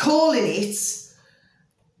keep calling it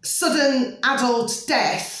sudden adult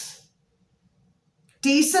death. Do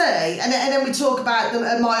you see? And then we talk about the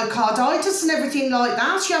myocarditis and everything like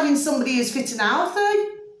that. You're having somebody who's fit and healthy.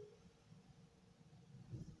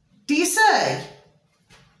 Do you see?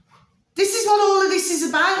 This is what all of this is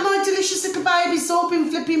about, my delicious little babies. It's all been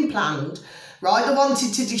flipping planned. Right? They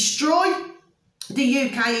wanted to destroy the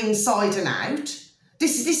UK inside and out.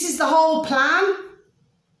 This is the whole plan.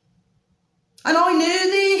 And I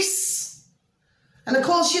knew this. And of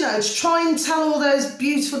course, you know, to try and tell all those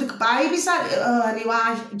beautiful little babies out. Oh,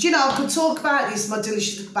 anyway, do you know, I could talk about this, my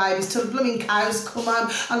delicious little babies, till the blooming cows come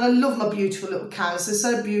home. And I love my beautiful little cows. They're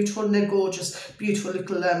so beautiful and they're gorgeous, beautiful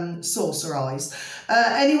little saucer eyes.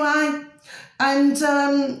 Anyway, and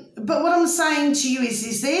but what I'm saying to you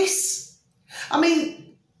is this. I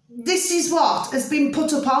mean, this is what has been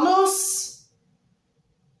put upon us.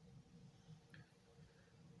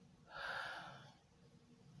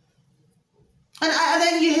 And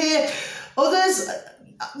then you hear others,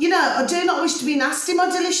 you know, I do not wish to be nasty, my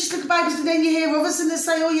delicious little babies, but then you hear others and they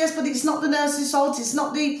say, oh yes, but it's not the nurse's fault, it's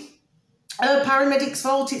not the paramedic's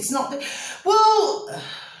fault, it's not the... Well,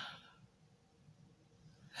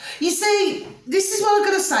 you see, this is what I'm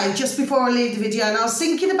going to say just before I leave the video, and I was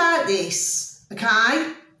thinking about this,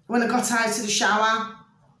 okay, when I got out of the shower,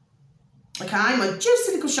 okay, my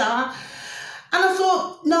juicy little shower. And I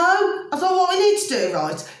thought, what we need to do,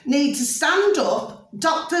 right, need to stand up,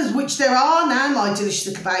 doctors, which there are now, my delicious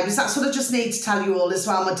little babies. That's what I just need to tell you all as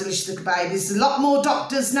well, my delicious little babies. There's a lot more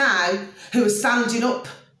doctors now who are standing up.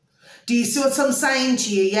 Do you see what I'm saying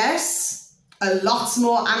to you? Yes, a lot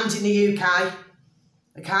more, and in the UK,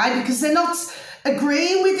 okay, because they're not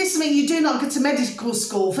agreeing with this. I mean, you do not go to medical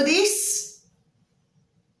school for this.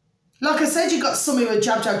 Like I said, you've got some who are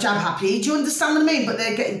jab, jab, jab happy. Do you understand what I mean? But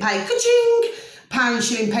they're getting paid ka-ching, pounds,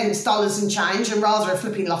 shilling, pence, dollars and change, and rather a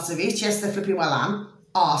flipping lot of it. Yes, they're flipping well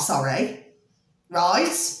on. Sorry.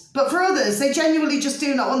 Right? But for others, they genuinely just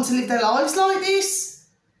do not want to live their lives like this.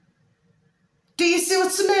 Do you see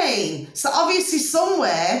what I mean? So obviously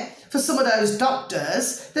somewhere, for some of those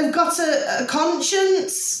doctors, they've got a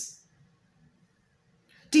conscience.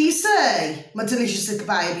 Do you see? My delicious little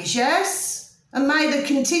babies, yes? And may they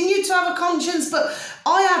continue to have a conscience, but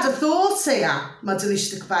I had a thought here, my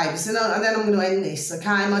delicious little babies, and then I'm going to end this,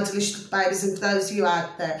 okay, my delicious little babies, and for those of you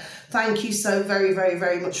out there, thank you so very, very,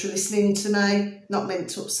 very much for listening to me. Not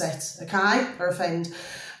meant to upset, okay, or offend.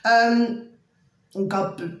 And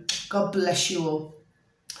God bless you all.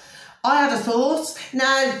 I had a thought.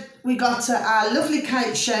 Now, we got our lovely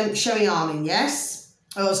Kate Sherry Armin, yes?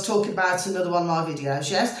 I was talking about another one of my videos,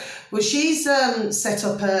 yes? Well, she's set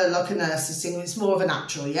up like a nurse's thing. It's more of a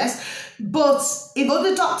natural, yes? But if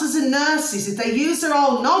other doctors and nurses, if they use their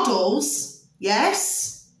own noddles,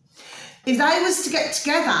 yes? If they was to get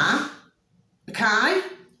together, okay,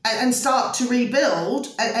 and start to rebuild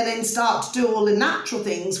and then start to do all the natural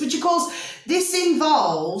things, which of course this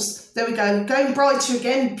involves, there we go, going brighter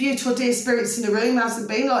again, beautiful dear spirits in the room. Hasn't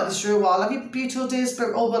been like this for a while. Have you, beautiful dear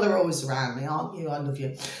spirit? Oh, well, they're always around me, aren't you? I love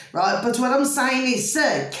you. Right, but what I'm saying is,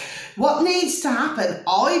 what needs to happen,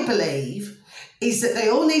 I believe, is that they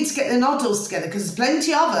all need to get their noddles together, because there's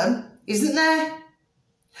plenty of them, isn't there?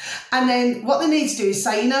 And then what they need to do is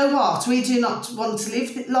say, you know what, we do not want to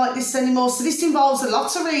live like this anymore. So this involves a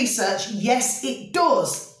lot of research. Yes, it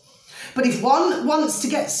does. But if one wants to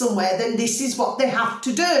get somewhere, then this is what they have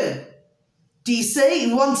to do. Do you see? If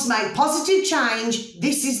you want to make positive change,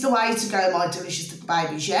 this is the way to go, my delicious little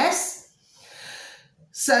babies, yes?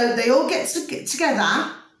 So they all get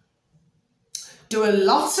together, do a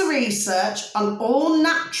lot of research on all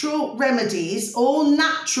natural remedies, all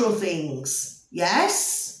natural things,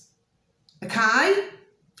 yes? Okay?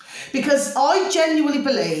 Because I genuinely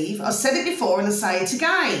believe, I've said it before and I say it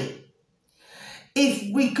again,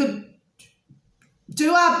 if we could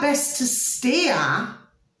do our best to steer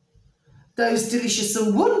those delicious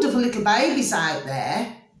and wonderful little babies out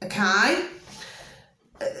there, okay,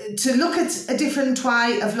 to look at a different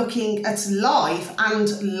way of looking at life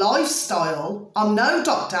and lifestyle. I'm no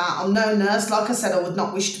doctor, I'm no nurse. Like I said, I would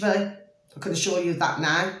not wish to be. I can assure you that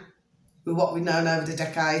now, with what we've known over the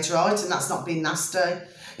decades, right? And that's not being nasty.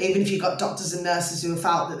 Even if you've got doctors and nurses who have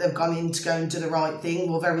felt that they've gone in to go and do the right thing,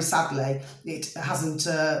 well, very sadly, it hasn't,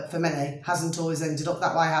 for many, hasn't always ended up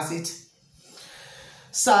that way, has it?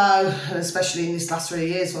 So, and especially in this last 3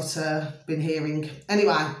 years, what I've been hearing.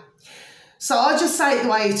 Anyway, so I just say it the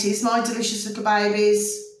way it is, my delicious little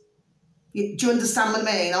babies. Do you understand what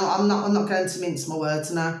I mean? I'm not going to mince my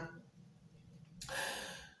words now.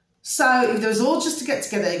 So if there was all just to get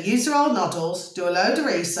together, use their old noddles, do a load of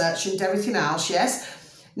research and everything else, yes.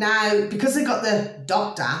 Now, because they got the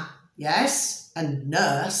doctor, yes, and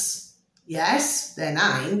nurse, yes, their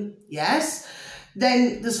name, yes,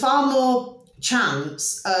 then there's far more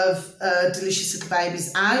chance of delicious little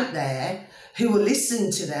babies out there who will listen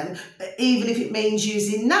to them, even if it means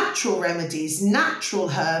using natural remedies, natural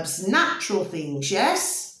herbs, natural things,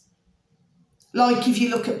 yes? Like if you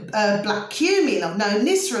look at black cumin, I've known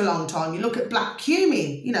this for a long time, you look at black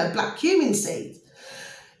cumin, you know, black cumin seeds,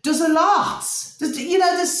 does a lot.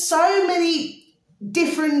 There's so many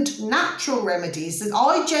different natural remedies that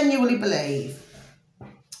I genuinely believe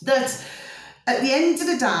that at the end of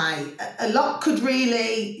the day, a lot could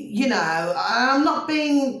really, I'm not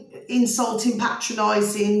being insulting,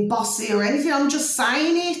 patronising, bossy or anything, I'm just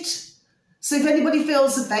saying it. So if anybody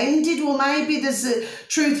feels offended, well, maybe there's a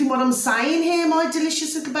truth in what I'm saying here, my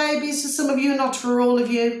delicious little babies, for some of you, not for all of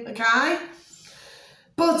you, okay?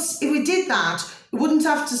 But if we did that, we wouldn't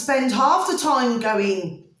have to spend half the time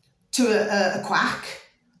going to a quack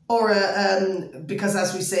or because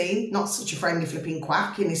as we've seen, not such a friendly flipping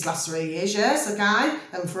quack in this last 3 years, yes, okay?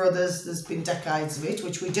 And for others, there's been decades of it,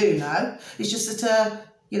 which we do know. It's just that,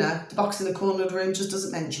 the box in the corner of the room just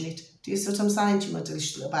doesn't mention it. Do you see what I'm saying to you, my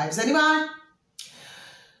delicious little babes? Anyway,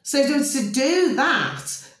 so if it was to do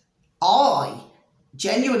that, I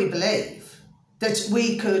genuinely believe that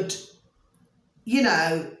we could,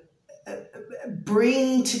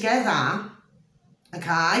 bring together,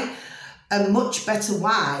 okay, a much better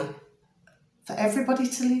way for everybody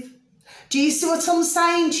to live. Do you see what I'm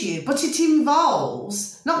saying to you? But it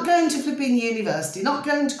involves not going to flipping university, not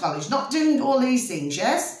going to college, not doing all these things,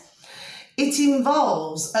 yes? It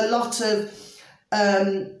involves a lot of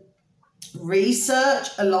research,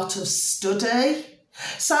 a lot of study.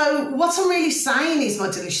 So what I'm really saying is, my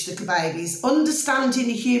delicious little babies, understanding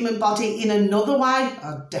the human body in another way,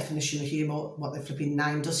 a definition of human, what they flipping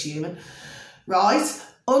named us human, right?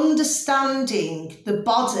 Understanding the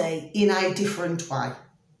body in a different way.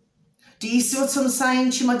 Do you see what I'm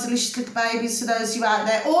saying to you, my delicious little babies, for those of you out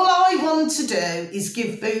there? All I want to do is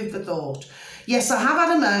give food for thought. Yes, I have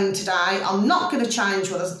had a moan today. I'm not going to change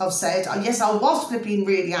what I've said. Yes, I was flipping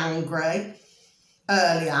really angry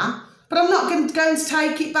earlier, but I'm not going to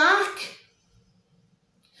take it back.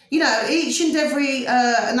 Each and every,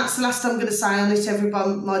 and that's the last I'm going to say on it,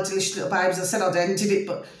 everybody, my delicious little babies. I said I'd ended it,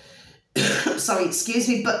 but, sorry, excuse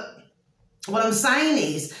me, but what I'm saying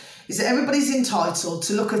is that everybody's entitled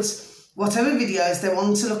to look at whatever videos they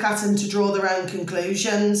want to look at and to draw their own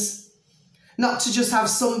conclusions, not to just have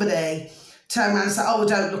somebody turn around and say, oh,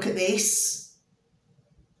 don't look at this.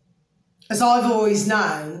 As I've always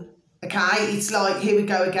known, okay, it's like, here we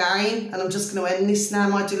go again, and I'm just going to end this now,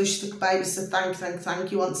 my delicious little babies. So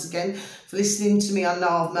thank you once again for listening to me. I know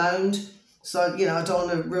I've moaned, so, I don't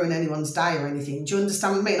want to ruin anyone's day or anything. Do you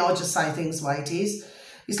understand what I mean? I just say things the way it is.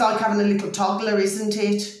 It's like having a little toddler, isn't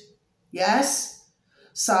it? Yes?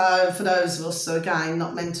 So for those of us, so again,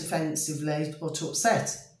 not meant offensively or to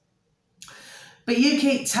upset. But you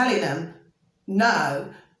keep telling them,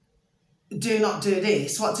 no, do not do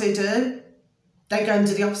this. What do? They go and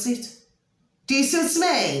do the opposite. Do you see what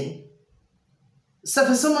I mean? So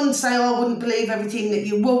for someone to say, oh, I wouldn't believe everything that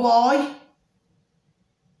you... Well, why?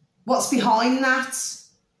 What's behind that?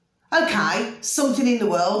 Okay, something in the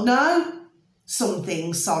world, no. Some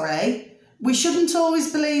things, sorry. We shouldn't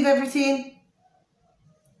always believe everything.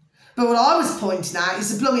 But what I was pointing out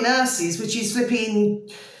is the blooming nurses, which is flipping...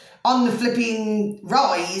 on the flipping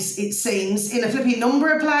rise, it seems, in a flipping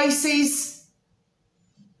number of places.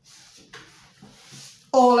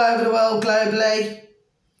 All over the world, globally.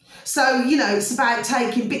 So, you know, it's about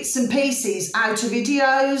taking bits and pieces out of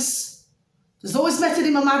videos. There's always method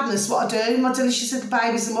in my madness, what I do, my delicious little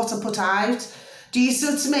babies and what I put out. Do you see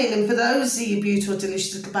what I mean? And for those of you beautiful,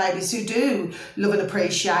 delicious little babies who do love and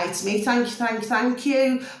appreciate me, thank you, thank you, thank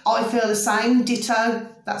you. I feel the same, ditto.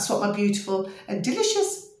 That's what my beautiful and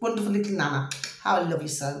delicious, wonderful little Nana. How I love you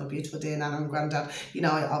so, my beautiful dear Nana and Grandad. You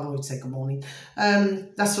know, I've always said good morning.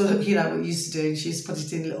 That's what, you know, what we used to do. She used to put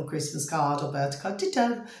it in a little Christmas card or birthday card.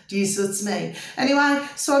 Ditto. Do you see what I mean? Anyway,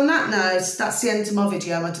 so on that note, that's the end of my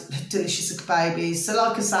video, my delicious little babies. So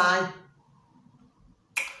like I say,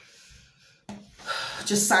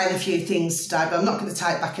 just saying a few things today, but I'm not going to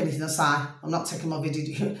take back anything I say. I'm not taking my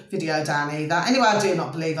video down either. Anyway, I do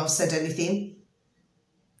not believe I've said anything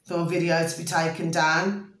for my video to be taken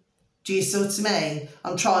down. Do you see what I mean?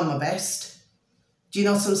 I'm trying my best. Do you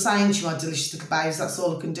know what I'm saying to you, my delicious little babes? That's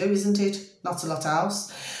all I can do, isn't it? Not a lot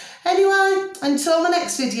else. Anyway, until my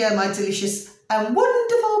next video, my delicious and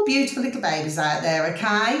wonderful, beautiful little babies out there,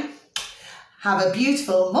 okay? Have a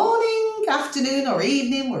beautiful morning, afternoon or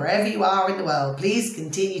evening, wherever you are in the world. Please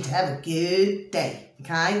continue to have a good day,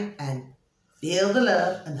 okay? And feel the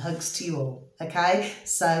love and hugs to you all, okay?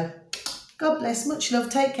 So, God bless, much love,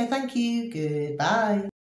 take care, thank you, goodbye.